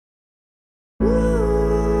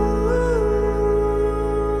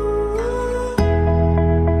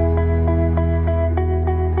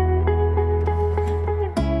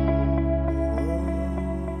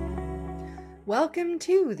Welcome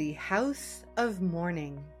to the House of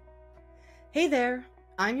Mourning. Hey there,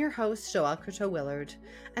 I'm your host, Joëlle Croteau-Willard,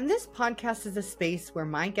 and this podcast is a space where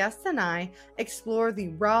my guests and I explore the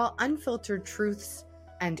raw, unfiltered truths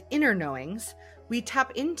and inner knowings we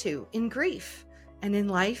tap into in grief and in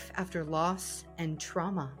life after loss and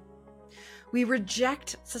trauma. We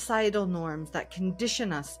reject societal norms that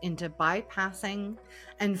condition us into bypassing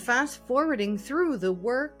and fast-forwarding through the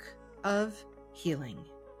work of healing.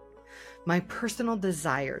 My personal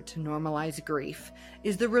desire to normalize grief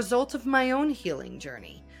is the result of my own healing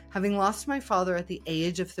journey, having lost my father at the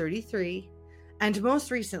age of 33, and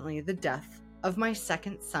most recently, the death of my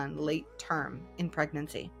second son late term in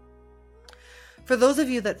pregnancy. For those of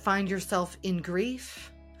you that find yourself in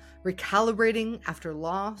grief, recalibrating after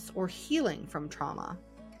loss, or healing from trauma,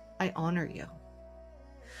 I honor you.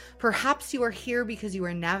 Perhaps you are here because you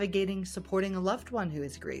are navigating, supporting a loved one who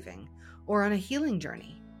is grieving, or on a healing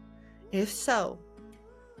journey. If so,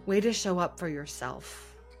 way to show up for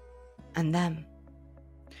yourself and them.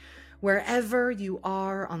 Wherever you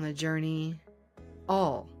are on the journey,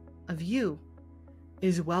 all of you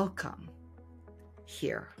is welcome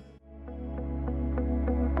here.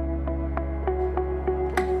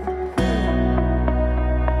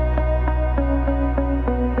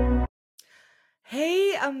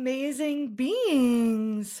 Hey, amazing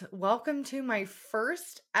beings. Welcome to my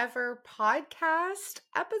first ever podcast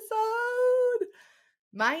episode.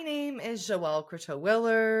 My name is Joëlle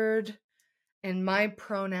Croteau-Willard, and my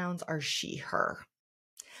pronouns are she, her.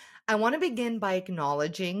 I want to begin by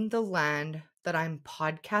acknowledging the land that I'm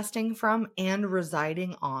podcasting from and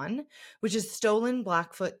residing on, which is stolen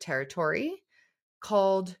Blackfoot territory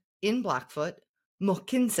called in Blackfoot,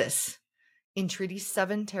 Mohkinstsis, in Treaty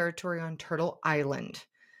 7 territory on Turtle Island,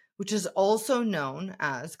 which is also known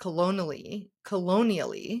as colonially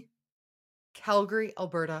Calgary,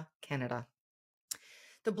 Alberta, Canada.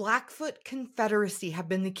 The Blackfoot Confederacy have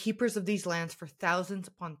been the keepers of these lands for thousands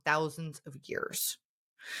upon thousands of years.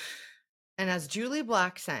 And as Julie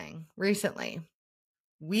Black sang recently,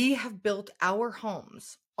 we have built our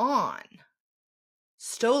homes on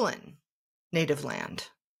stolen native land.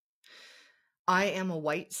 I am a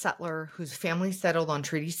white settler whose family settled on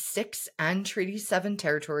Treaty 6 and Treaty 7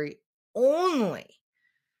 territory only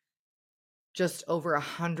just over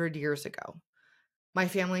 100 years ago. My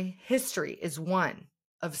family history is one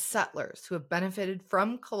of settlers who have benefited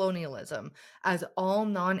from colonialism, as all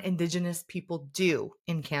non-Indigenous people do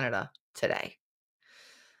in Canada today.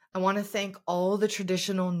 I want to thank all the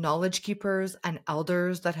traditional knowledge keepers and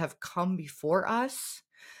elders that have come before us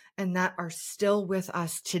and that are still with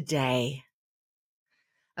us today.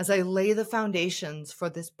 As I lay the foundations for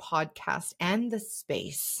this podcast and this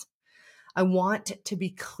space, I want to be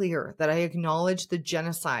clear that I acknowledge the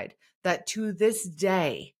genocide that to this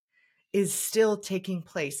day is still taking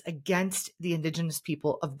place against the Indigenous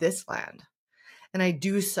people of this land. And I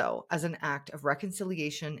do so as an act of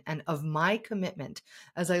reconciliation and of my commitment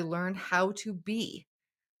as I learn how to be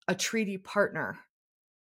a treaty partner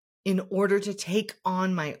in order to take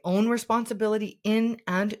on my own responsibility in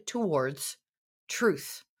and towards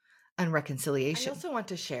truth and reconciliation. I also want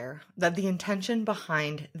to share that the intention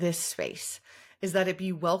behind this space is that it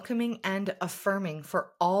be welcoming and affirming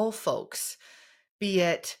for all folks, be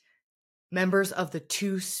it members of the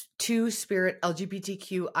two-spirit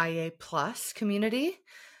LGBTQIA plus community,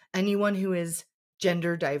 anyone who is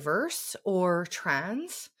gender diverse or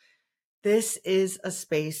trans. This is a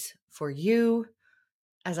space for you.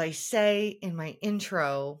 As I say in my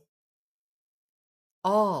intro,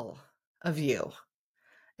 all of you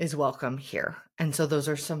is welcome here. And so those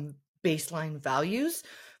are some baseline values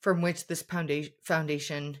from which this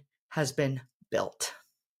foundation has been built.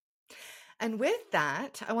 And with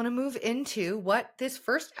that, I want to move into what this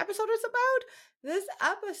first episode is about. This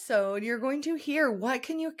episode, you're going to hear what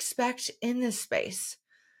can you expect in this space?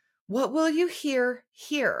 What will you hear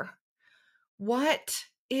here? What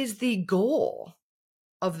is the goal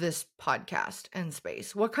of this podcast and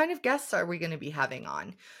space? What kind of guests are we going to be having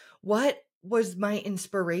on? What was my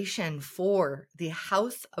inspiration for the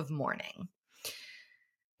House of Mourning?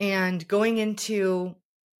 And going into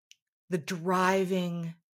the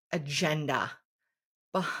driving agenda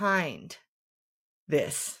behind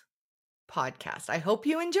this podcast. I hope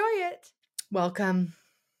you enjoy it. Welcome.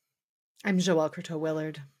 I'm Joëlle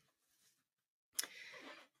Croteau-Willard.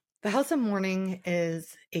 The House of Mourning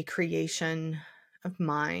is a creation of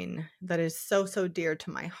mine that is so, so dear to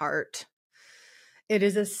my heart. It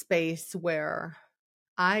is a space where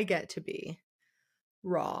I get to be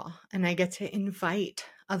raw and I get to invite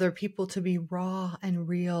other people to be raw and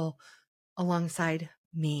real alongside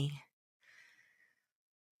me.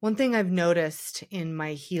 One thing I've noticed in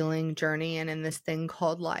my healing journey and in this thing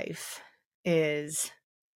called life is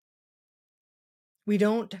we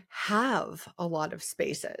don't have a lot of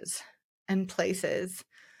spaces and places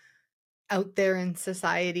out there in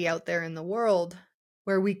society, out there in the world,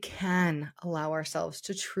 where we can allow ourselves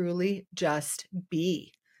to truly just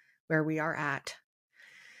be where we are at.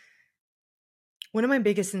 One of my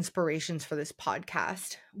biggest inspirations for this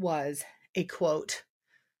podcast was a quote.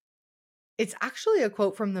 It's actually a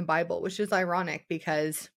quote from the Bible, which is ironic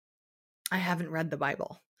because I haven't read the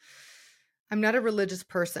Bible. I'm not a religious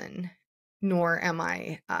person, nor am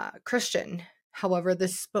I Christian. However,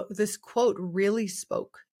 this quote really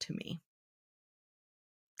spoke to me.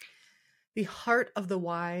 The heart of the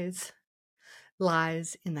wise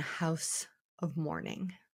lies in the house of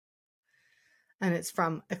mourning. And it's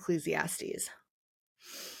from Ecclesiastes.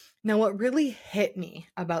 Now, what really hit me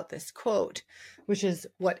about this quote, which is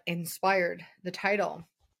what inspired the title,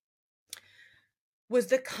 was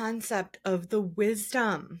the concept of the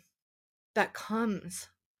wisdom that comes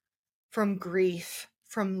from grief,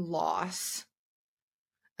 from loss.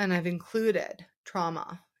 And I've included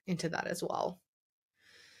trauma into that as well.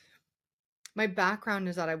 My background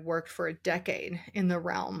is that I've worked for a decade in the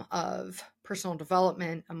realm of personal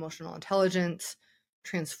development, emotional intelligence,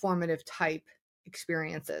 transformative type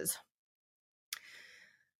experiences.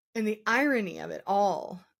 And the irony of it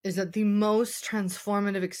all is that the most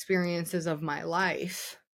transformative experiences of my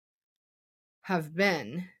life have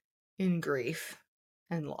been in grief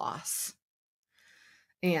and loss,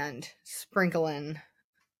 and sprinkle in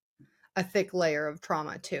a thick layer of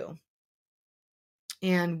trauma too.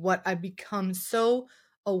 And what I've become so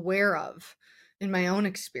aware of in my own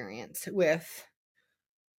experience with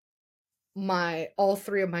all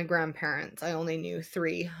three of my grandparents, I only knew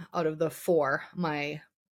 3 out of the 4. My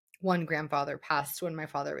one grandfather passed when my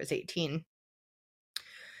father was 18.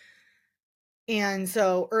 And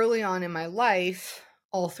so early on in my life,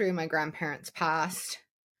 all 3 of my grandparents passed,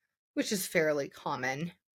 which is fairly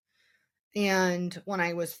common. And when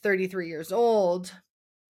I was 33 years old,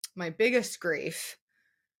 my biggest grief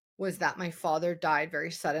was that my father died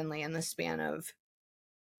very suddenly in the span of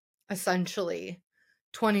essentially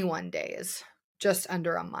 21 days, just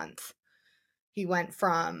under a month. He went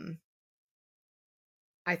from,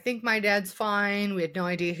 I think my dad's fine, we had no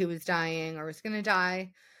idea he was dying or was going to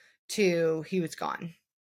die, to he was gone.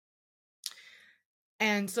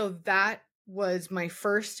 And so that was my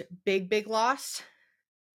first big loss,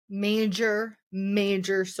 major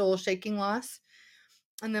soul-shaking loss.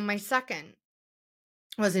 And then my second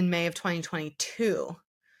was in May of 2022,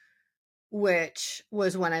 which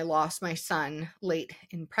was when I lost my son late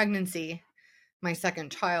in pregnancy, my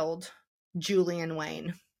second child, Julian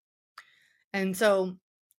Wayne. And so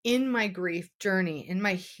in my grief journey, in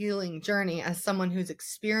my healing journey, as someone who's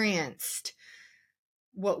experienced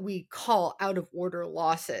what we call out of order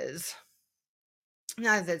losses,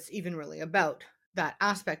 not that it's even really about that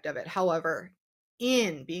aspect of it. However,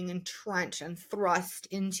 in being entrenched and thrust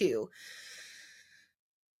into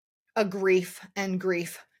a grief and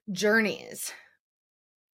grief journeys,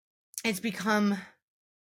 it's become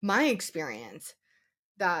my experience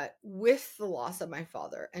that with the loss of my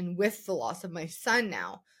father and with the loss of my son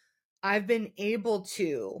now, I've been able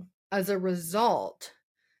to, as a result,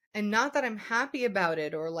 and not that I'm happy about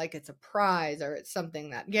it or like it's a prize or it's something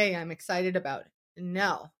that, yay, I'm excited about.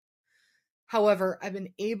 No. However, I've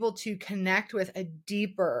been able to connect with a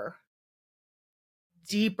deeper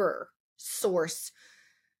source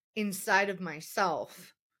inside of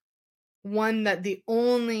myself. One that the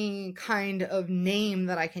only kind of name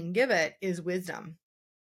that I can give it is wisdom.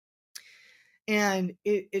 And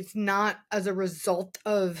it's not as a result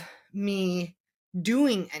of me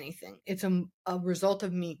doing anything. It's a result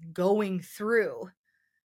of me going through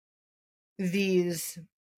these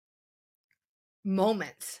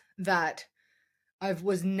moments that I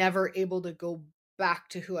was never able to go back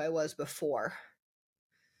to who I was before.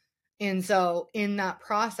 And so in that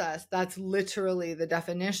process, that's literally the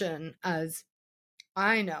definition, as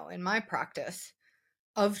I know in my practice,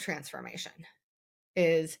 of transformation,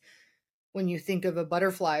 is when you think of a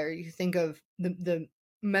butterfly or you think of the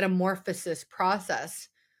metamorphosis process,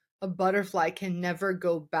 a butterfly can never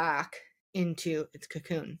go back into its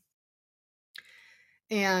cocoon.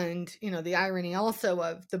 And, the irony also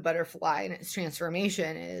of the butterfly and its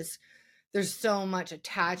transformation is there's so much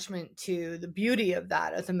attachment to the beauty of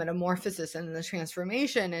that as a metamorphosis and the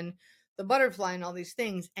transformation and the butterfly and all these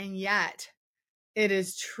things. And yet it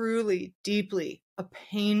is truly, deeply a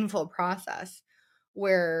painful process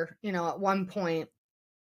where, at one point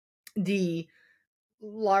the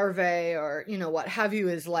larvae or, what have you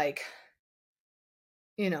is like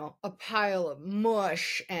a pile of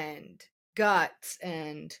mush and guts.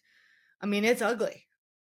 And I mean, it's ugly,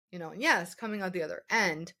 and yes, coming out the other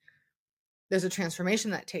end, there's a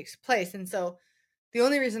transformation that takes place. And so the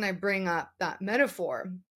only reason I bring up that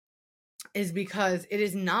metaphor is because it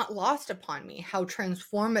is not lost upon me how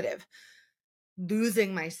transformative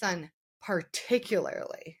losing my son,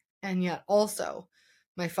 particularly, and yet also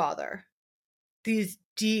my father, these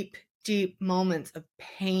deep, deep moments of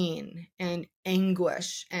pain and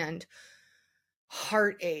anguish and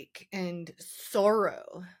heartache and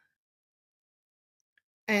sorrow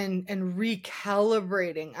and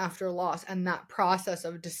recalibrating after loss, and that process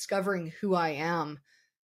of discovering who I am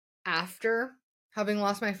after having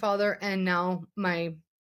lost my father and now my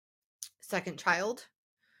second child,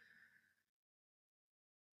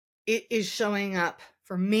 it is showing up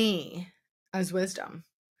for me as wisdom.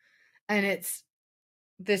 And it's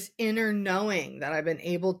this inner knowing that I've been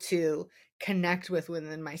able to connect with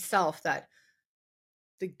within myself, that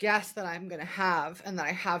the guests that I'm going to have and that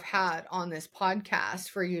I have had on this podcast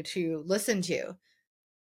for you to listen to,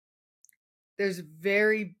 there's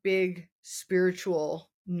very big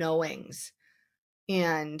spiritual knowings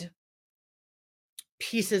and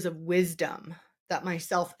pieces of wisdom that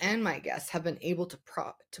myself and my guests have been able to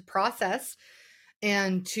process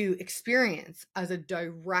and to experience as a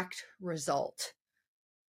direct result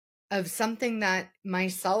of something that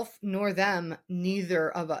myself nor them,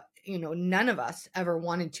 none of us ever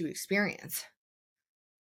wanted to experience.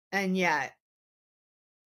 And yet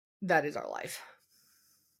that is our life.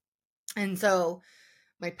 And so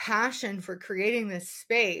my passion for creating this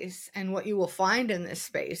space, and what you will find in this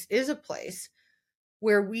space, is a place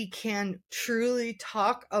where we can truly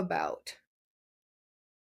talk about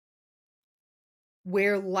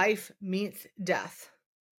where life meets death,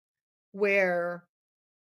 where,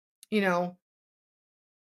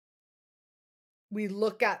 we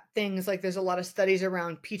look at things like, there's a lot of studies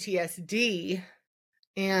around PTSD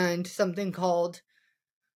and something called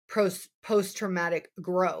post-traumatic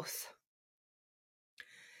growth.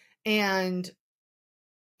 And,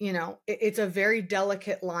 it's a very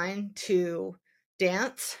delicate line to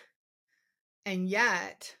dance. And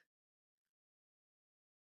yet,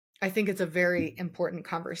 I think it's a very important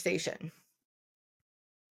conversation.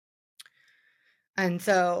 And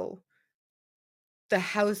so the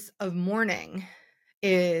House of Mourning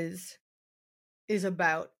is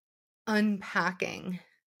about unpacking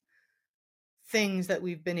things that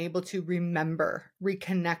we've been able to remember,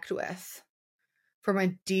 reconnect with from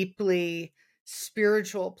a deeply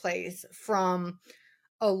spiritual place, from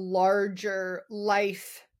a larger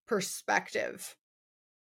life perspective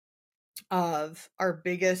of our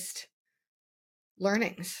biggest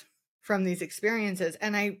learnings from these experiences.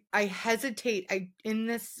 And I hesitate, in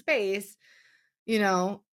this space,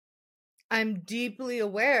 I'm deeply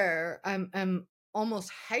aware, I'm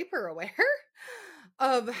almost hyper aware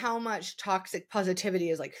of how much toxic positivity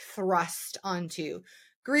is like thrust onto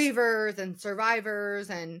grievers and survivors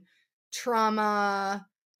and trauma,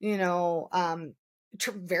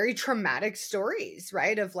 very traumatic stories,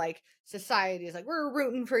 right? Of like, society is like, we're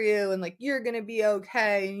rooting for you, and like, you're going to be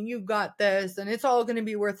okay, and you got this, and it's all going to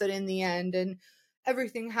be worth it in the end, and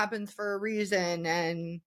everything happens for a reason.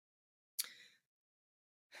 And,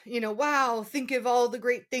 wow, think of all the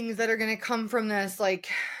great things that are going to come from this. Like,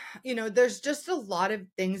 there's just a lot of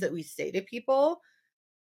things that we say to people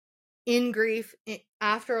in grief,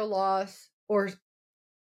 after a loss, or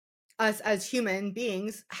us as human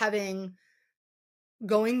beings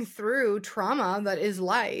going through trauma that is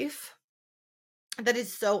life, that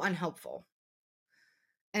is so unhelpful.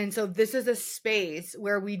 And so this is a space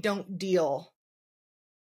where we don't deal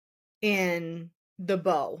in the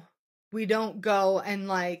bow. We don't go and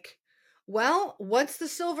like, well, what's the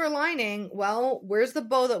silver lining? Well, where's the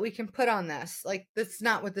bow that we can put on this? Like, that's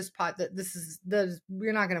not what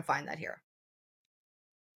we're not going to find that here.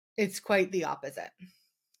 It's quite the opposite.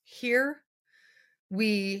 Here,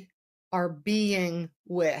 we are being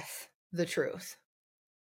with the truth.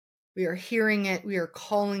 We are hearing it. We are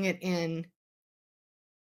calling it in.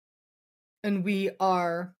 And we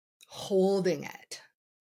are holding it.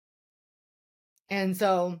 And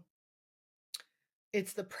so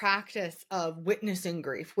it's the practice of witnessing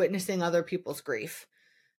grief, witnessing other people's grief,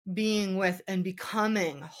 being with and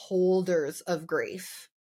becoming holders of grief.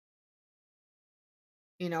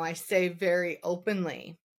 I say very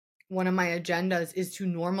openly, one of my agendas is to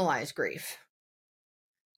normalize grief.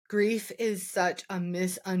 Grief is such a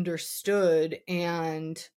misunderstood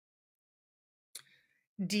and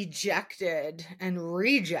dejected and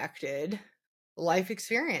rejected life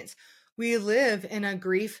experience. We live in a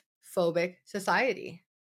grief-phobic society.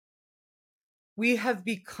 we have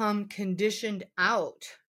become conditioned out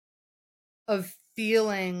of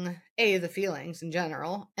feeling, A, the feelings in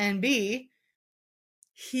general, and B,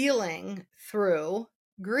 healing through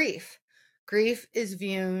grief. Grief is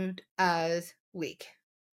viewed as weak.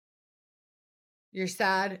 You're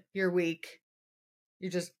sad, you're weak,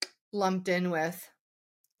 you're just lumped in with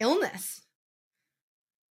illness.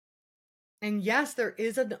 And yes, there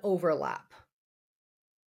is an overlap,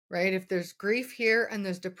 right? If there's grief here and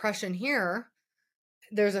there's depression here,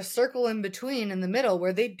 there's a circle in between in the middle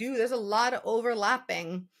where there's a lot of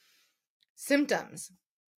overlapping symptoms.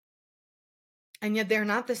 And yet they're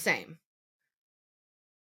not the same.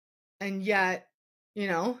 And yet,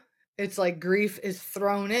 it's like grief is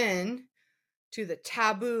thrown in to the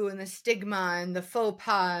taboo and the stigma and the faux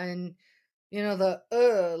pas and,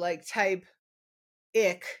 the like type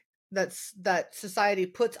ick that society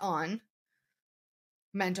puts on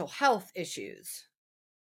mental health issues,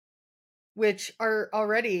 which are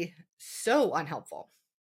already so unhelpful,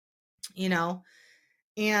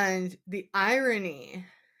 and the irony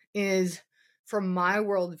is, from my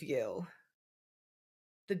worldview,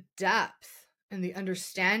 the depth and the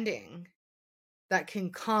understanding that can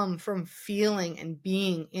come from feeling and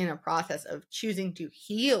being in a process of choosing to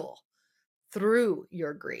heal through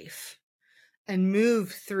your grief and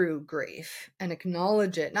move through grief and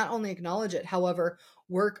acknowledge it, not only acknowledge it, however,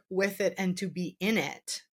 work with it and to be in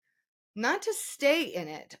it, not to stay in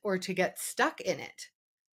it or to get stuck in it.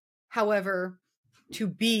 However, to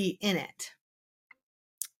be in it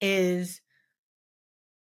is,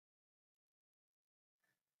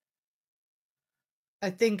 I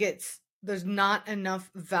think there's not enough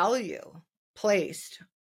value placed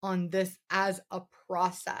on this as a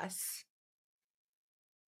process.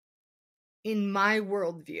 In my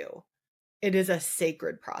worldview, it is a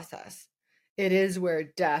sacred process. It is where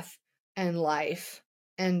death and life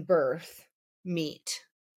and birth meet,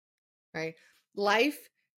 right? Life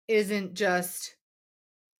isn't just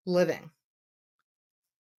living,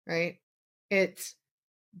 right? It's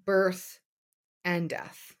birth and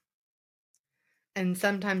death. And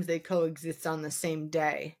sometimes they coexist on the same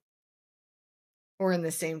day or in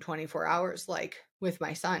the same 24 hours, like with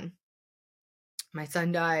my son. My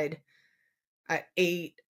son died at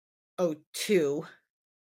 8:02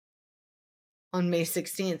 on May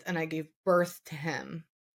 16th, and I gave birth to him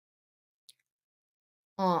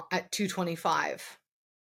at 2:25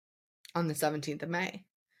 on the 17th of May,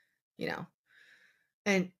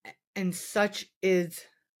 and such is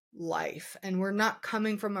life. And we're not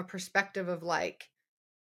coming from a perspective of like,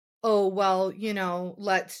 oh, well,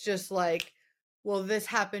 let's just like, well, this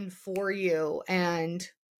happened for you. And,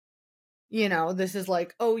 this is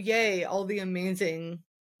like, oh, yay, all the amazing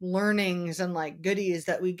learnings and like goodies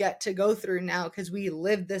that we get to go through now because we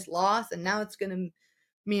lived this loss and now it's going to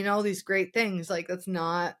mean all these great things. Like, that's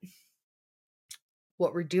not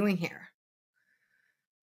what we're doing here.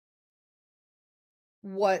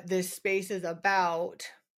 What this space is about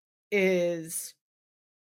is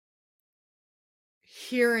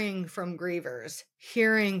hearing from grievers,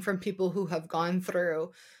 hearing from people who have gone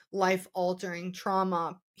through life-altering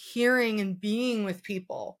trauma, hearing and being with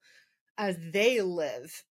people as they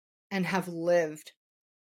live and have lived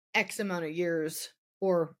X amount of years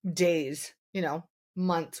or days,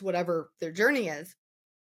 months, whatever their journey is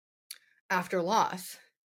after loss.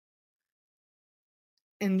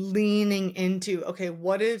 And leaning into, okay,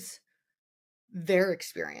 what is their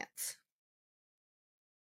experience?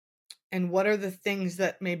 And what are the things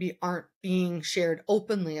that maybe aren't being shared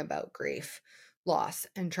openly about grief, loss,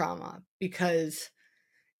 and trauma? Because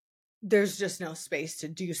there's just no space to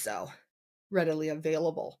do so readily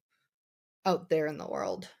available out there in the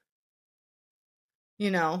world.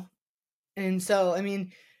 And so, I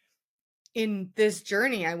mean, in this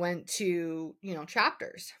journey, I went to,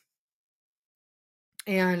 chapters.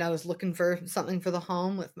 And I was looking for something for the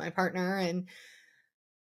home with my partner, and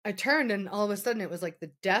I turned, and all of a sudden it was like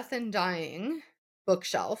the death and dying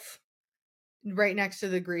bookshelf right next to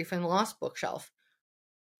the grief and loss bookshelf.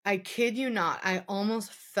 I kid you not, I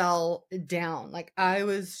almost fell down. Like, I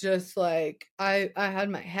was just like, I had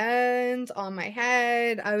my hands on my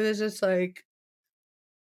head. I was just like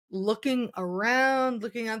looking around,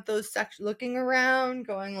 looking at those sections, looking around,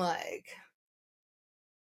 going like,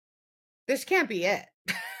 this can't be it.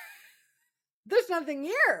 There's nothing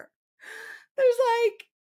here. There's like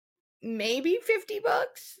maybe 50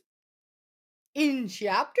 books in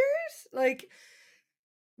chapters. Like,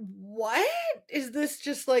 what is this?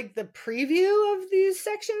 Just like the preview of these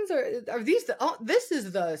sections, or are these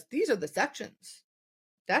these are the sections.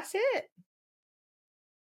 That's it.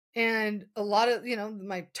 And a lot of,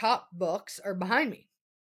 my top books are behind me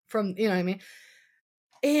from, what I mean?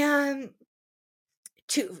 And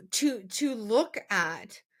to look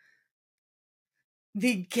at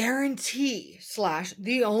the guarantee /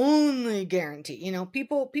 the only guarantee, you know,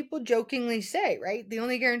 people jokingly say, right? The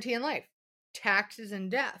only guarantee in life, taxes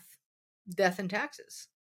and death and taxes.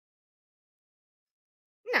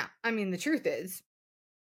 Now, I mean, the truth is,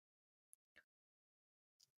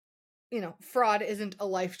 you know, fraud isn't a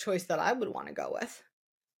life choice that I would want to go with.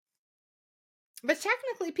 But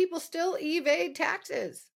technically, people still evade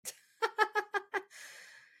taxes.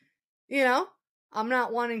 You know, I'm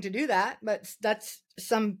not wanting to do that, but that's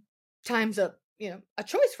sometimes a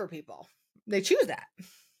choice for people. They choose that.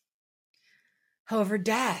 However,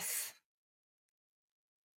 death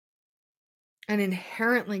and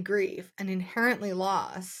inherently grief and inherently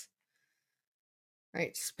loss,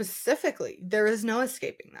 right? Specifically, there is no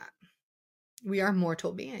escaping that. We are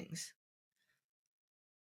mortal beings.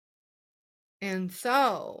 And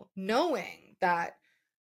so knowing that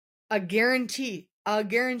a guarantee,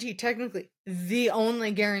 technically the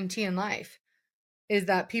only guarantee in life, is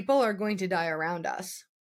that people are going to die around us.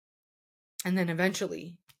 And then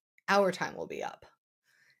eventually our time will be up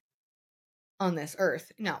on this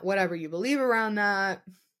earth. Now, whatever you believe around that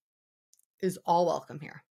is all welcome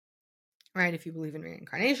here, right? If you believe in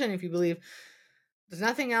reincarnation, if you believe there's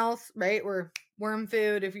nothing else, right? We're worm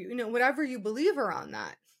food. If you know, whatever you believe around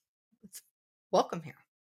that, it's welcome here.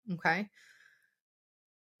 Okay.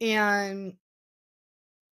 And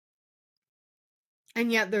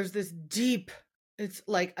yet there's this deep, it's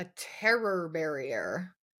like a terror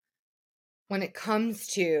barrier when it comes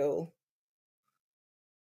to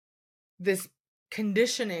this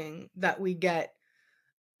conditioning that we get.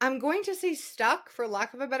 I'm going to say stuck, for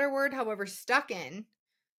lack of a better word, however, stuck in,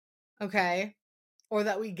 okay, or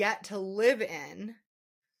that we get to live in,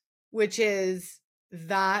 which is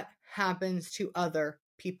that happens to other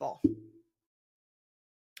people.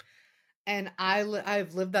 And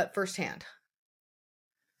I've lived that firsthand.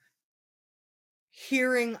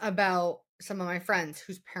 Hearing about some of my friends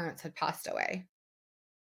whose parents had passed away,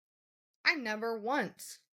 I never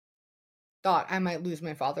once thought I might lose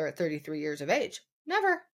my father at 33 years of age.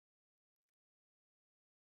 Never.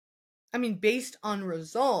 I mean, based on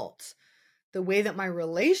results, the way that my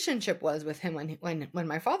relationship was with him when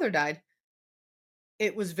my father died,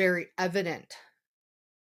 it was very evident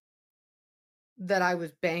that I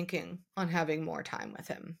was banking on having more time with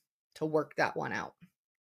him to work that one out.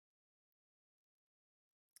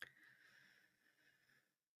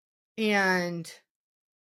 And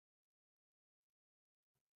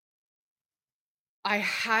I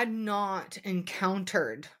had not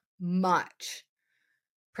encountered much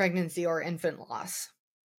pregnancy or infant loss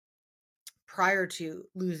prior to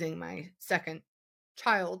losing my second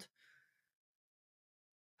child.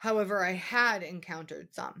 However, I had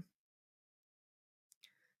encountered some.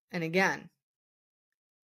 And again,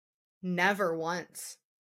 never once,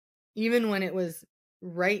 even when it was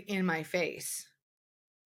right in my face,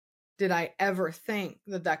 did I ever think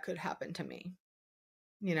that that could happen to me,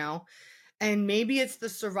 you know? And maybe it's the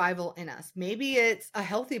survival in us. Maybe it's a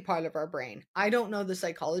healthy part of our brain. I don't know the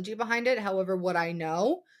psychology behind it. However, what I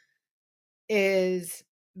know is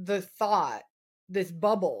the thought, this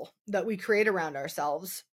bubble that we create around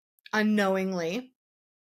ourselves unknowingly,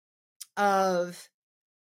 of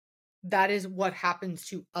that is what happens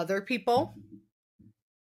to other people.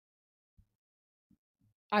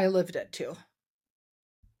 I lived it too.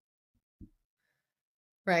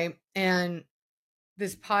 Right? And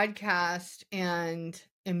this podcast and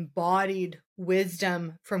embodied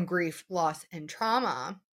wisdom from grief, loss, and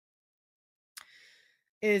trauma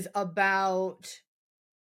is about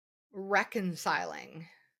reconciling,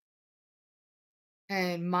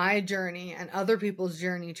 and my journey and other people's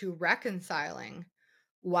journey to reconciling.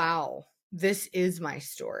 Wow, this is my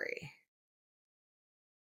story.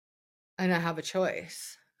 And I have a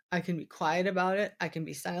choice. I can be quiet about it. I can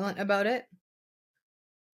be silent about it.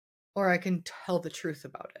 Or I can tell the truth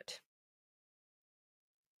about it.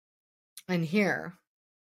 And here,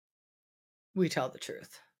 we tell the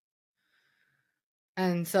truth.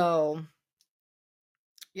 And so,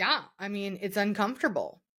 yeah, I mean, it's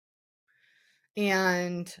uncomfortable.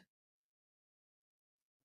 And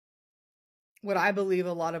what I believe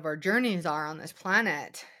a lot of our journeys are on this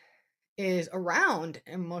planet is around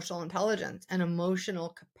emotional intelligence and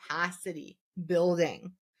emotional capacity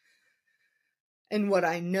building. And what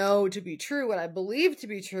I know to be true, what I believe to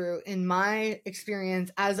be true in my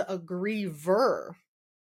experience as a griever,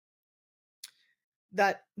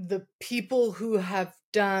 that the people who have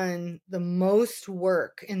done the most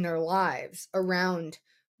work in their lives around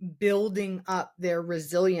building up their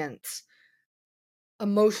resilience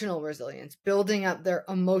emotional resilience, building up their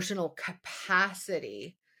emotional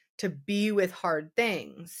capacity to be with hard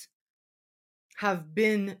things, have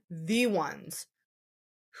been the ones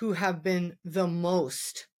who have been the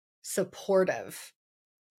most supportive,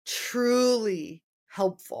 truly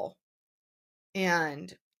helpful,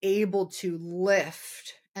 and able to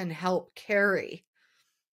lift and help carry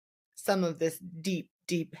some of this deep,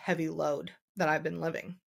 deep, heavy load that I've been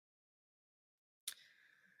living.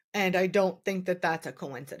 And I don't think that that's a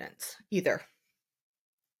coincidence either.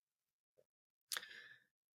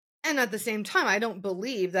 And at the same time, I don't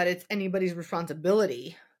believe that it's anybody's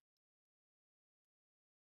responsibility.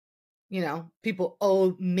 You know, people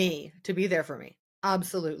owe me to be there for me.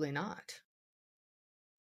 Absolutely not.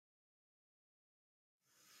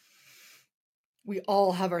 We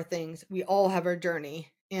all have our things. We all have our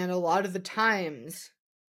journey. And a lot of the times,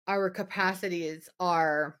 our capacities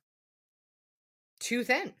are too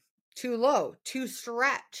thin, too low, too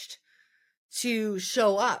stretched to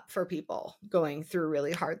show up for people going through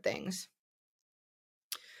really hard things.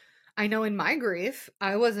 I know in my grief,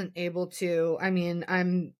 I wasn't able to. I mean,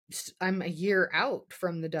 I'm a year out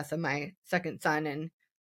from the death of my second son, and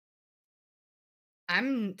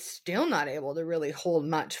I'm still not able to really hold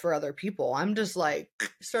much for other people. I'm just like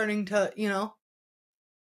starting to,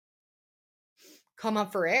 come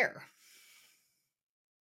up for air.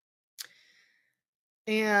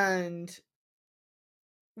 And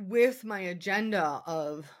with my agenda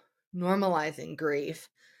of normalizing grief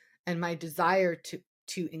and my desire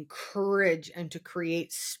to encourage and to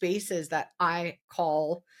create spaces that I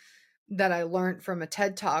learned from a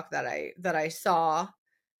TED Talk that I saw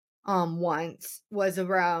once, was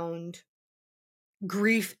around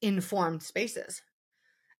grief informed spaces.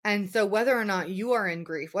 And so whether or not you are in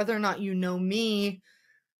grief, whether or not you know me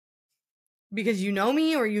because you know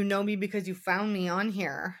me, or you know me because you found me on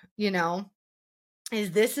here,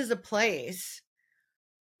 this is a place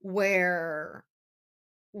where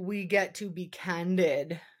we get to be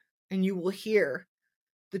candid, and you will hear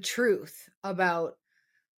the truth about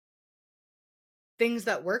things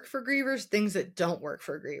that work for grievers, things that don't work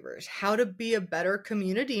for grievers, how to be a better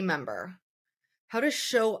community member, how to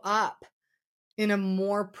show up in a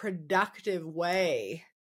more productive way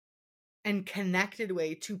and connected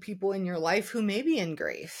way to people in your life who may be in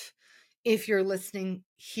grief, if you're listening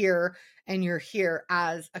here and you're here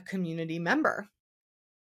as a community member.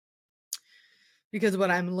 Because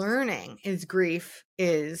what I'm learning is grief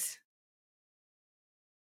is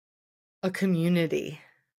a community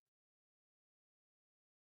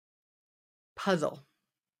puzzle,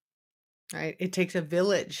 right? It takes a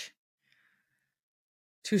village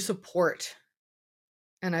to support.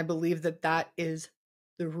 And I believe that that is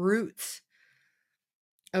the roots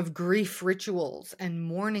of grief rituals and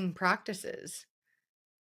mourning practices.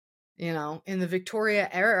 In the Victorian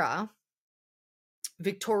era,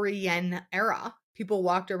 people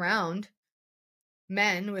walked around,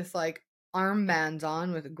 men with like armbands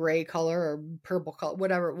on with a gray color or purple color,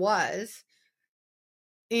 whatever it was.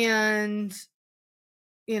 And,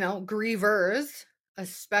 grievers,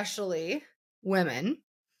 especially women,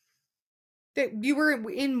 that you were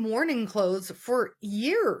in mourning clothes for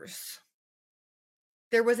years.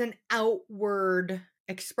 There was an outward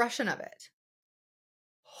expression of it.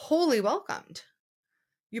 Wholly welcomed.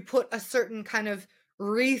 You put a certain kind of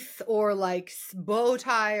wreath or like bow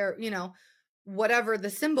tie or, whatever the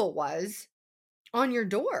symbol was on your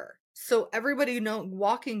door. So everybody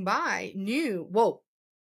walking by knew, whoa,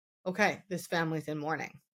 okay, this family's in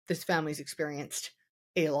mourning. This family's experienced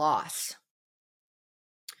a loss.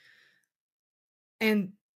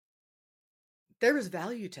 And there was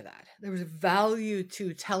value to that. There was value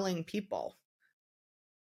to telling people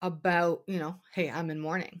about, hey, I'm in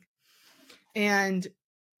mourning. And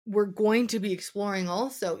we're going to be exploring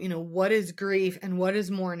also, what is grief and what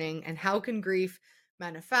is mourning, and how can grief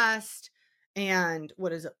manifest, and what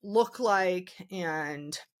does it look like,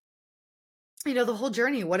 and, the whole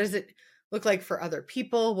journey. What does it look like for other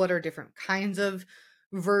people? What are different kinds of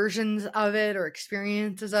versions of it or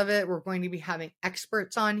experiences of it? We're going to be having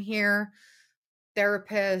experts on here,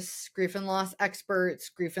 therapists, grief and loss experts,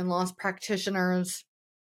 grief and loss practitioners,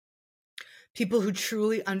 people who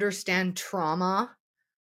truly understand trauma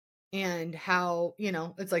and how,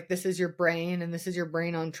 it's like, this is your brain and this is your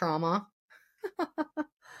brain on trauma.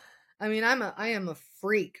 I mean, I am a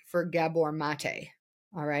freak for Gabor Mate.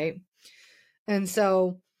 All right. And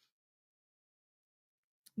so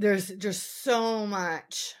there's just so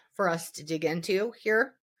much for us to dig into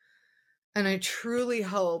here. And I truly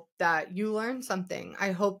hope that you learn something.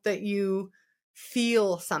 I hope that you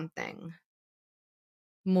feel something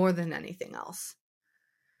more than anything else.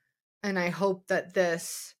 And I hope that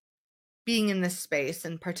being in this space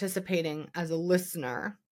and participating as a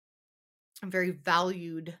listener, a very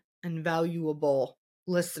valued and valuable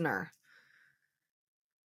listener,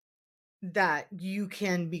 that you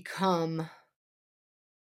can become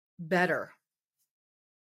better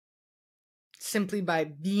simply by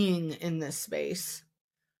being in this space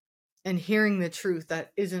and hearing the truth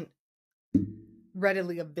that isn't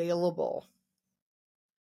readily available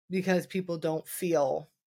because people don't feel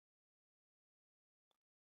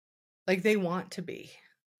like they want to be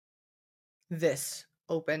this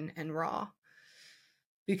open and raw,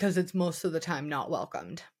 because it's most of the time not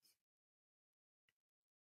welcomed.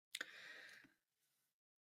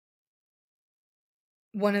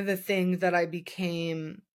 One of the things that I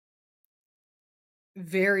became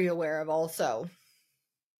very aware of also,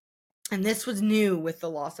 and this was new with the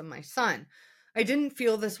loss of my son. I didn't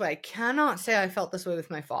feel this way. I cannot say I felt this way with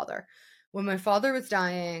my father. When my father was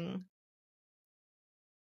dying,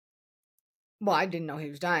 well, I didn't know he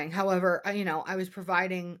was dying. However, I was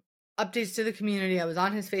providing updates to the community. I was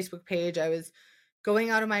on his Facebook page. I was going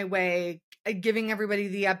out of my way, giving everybody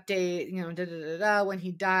the update, When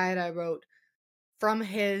he died, I wrote from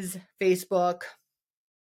his Facebook.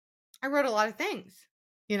 I wrote a lot of things,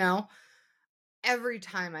 Every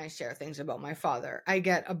time I share things about my father, I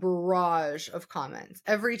get a barrage of comments.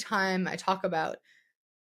 Every time I talk about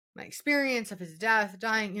my experience of his death,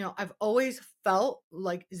 dying, I've always felt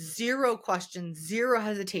like zero question, zero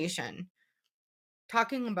hesitation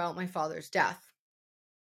talking about my father's death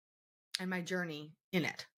and my journey in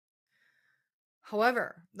it.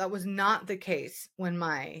 However, that was not the case when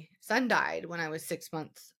my son died when I was 6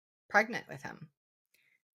 months pregnant with him.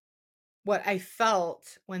 What I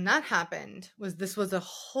felt when that happened was this was a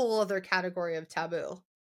whole other category of taboo.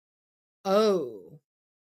 Oh.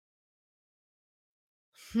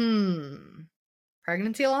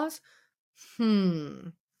 Pregnancy loss?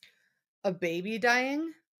 A baby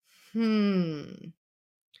dying?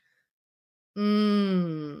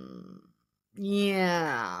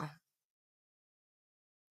 Yeah.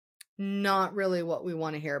 Not really what we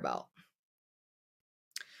want to hear about.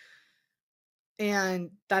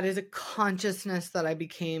 And that is a consciousness that I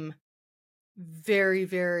became very,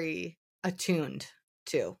 very attuned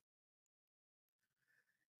to.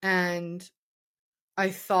 And I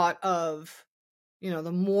thought of,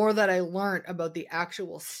 the more that I learned about the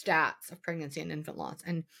actual stats of pregnancy and infant loss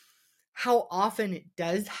and how often it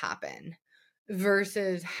does happen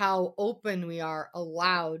versus how open we are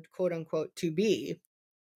allowed, quote unquote, to be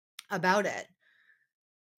about it.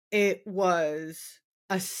 It was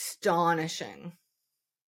astonishing.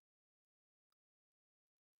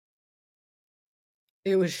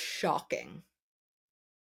 It was shocking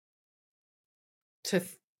to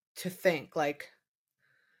think like,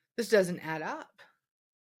 this doesn't add up.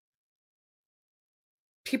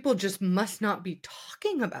 People just must not be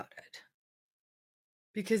talking about it,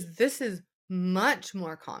 because this is much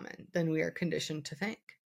more common than we are conditioned to think,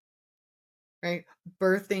 right?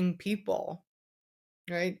 Birthing people,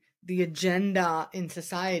 right? The agenda in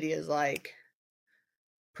society is like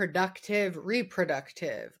productive,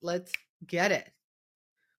 reproductive. Let's get it.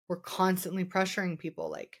 We're constantly pressuring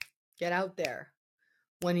people like, get out there.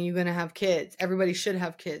 When are you going to have kids? Everybody should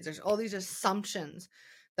have kids. There's all these assumptions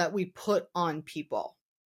that we put on people.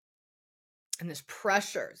 And this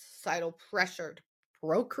pressure, societal pressure to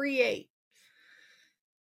procreate,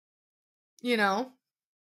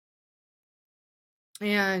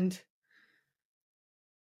 and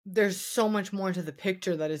there's so much more to the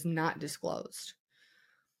picture that is not disclosed.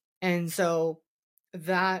 And so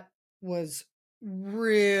that was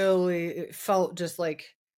really, it felt just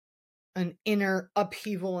like an inner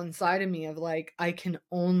upheaval inside of me of like, I can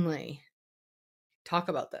only talk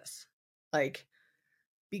about this. Like,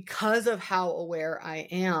 because of how aware I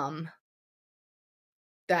am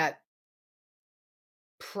that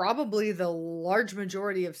probably the large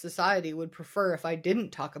majority of society would prefer if I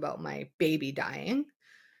didn't talk about my baby dying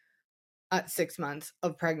at 6 months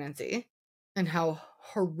of pregnancy and how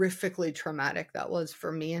horrifically traumatic that was for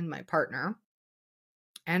me and my partner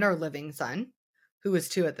and our living son, who was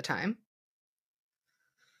 2 at the time.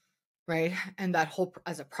 Right. And that whole,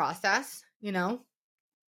 as a process,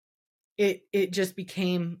 it just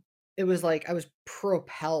became, it was like I was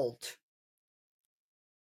propelled.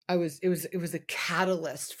 It was a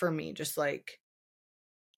catalyst for me, just like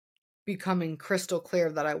becoming crystal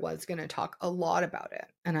clear that I was going to talk a lot about it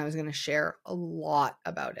and I was going to share a lot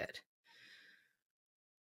about it.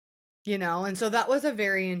 And so that was a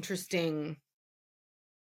very interesting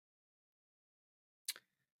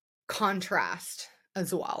contrast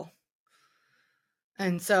as well.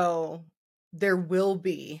 And so there will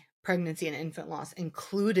be pregnancy and infant loss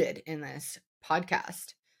included in this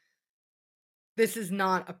podcast. This is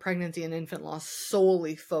not a pregnancy and infant loss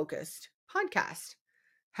solely focused podcast.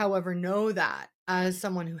 However, know that as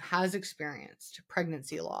someone who has experienced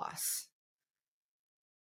pregnancy loss,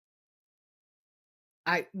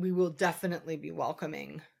 we will definitely be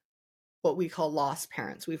welcoming what we call lost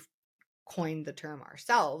parents. We've coined the term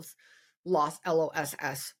ourselves, loss,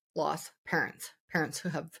 LOSS, lost parents, parents who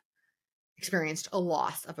have experienced a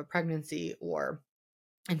loss of a pregnancy or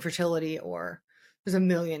infertility, or there's a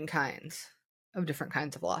million kinds of different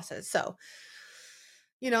kinds of losses. So,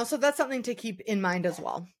 so that's something to keep in mind as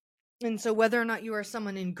well. And so whether or not you are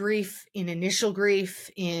someone in grief, in initial grief,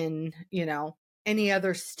 in, any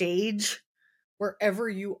other stage, wherever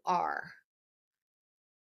you are,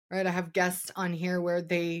 right? I have guests on here where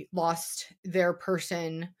they lost their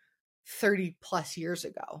person 30 plus years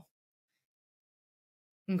ago.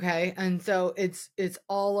 Okay. And so it's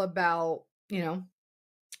all about,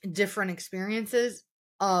 different experiences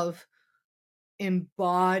of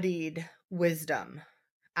embodied wisdom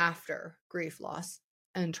after grief, loss,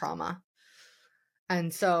 and trauma.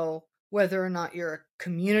 And so whether or not you're a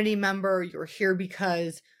community member, you're here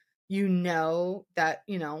because you know that,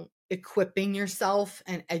 equipping yourself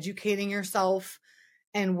and educating yourself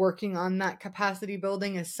and working on that capacity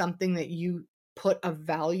building is something that you put a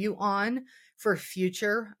value on for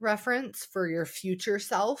future reference, for your future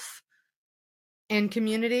self and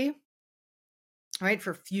community, right?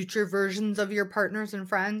 For future versions of your partners and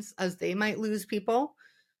friends as they might lose people.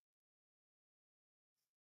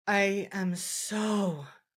 I am so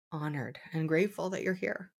honored and grateful that you're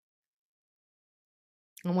here.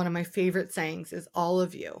 And one of my favorite sayings is all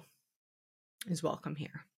of you is welcome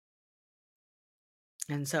here.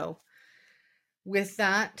 And so with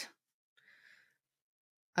that,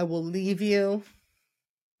 I will leave you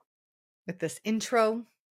with this intro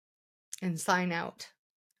and sign out.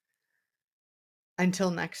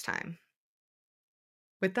 Until next time,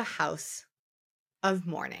 with the House of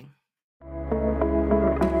Mourning.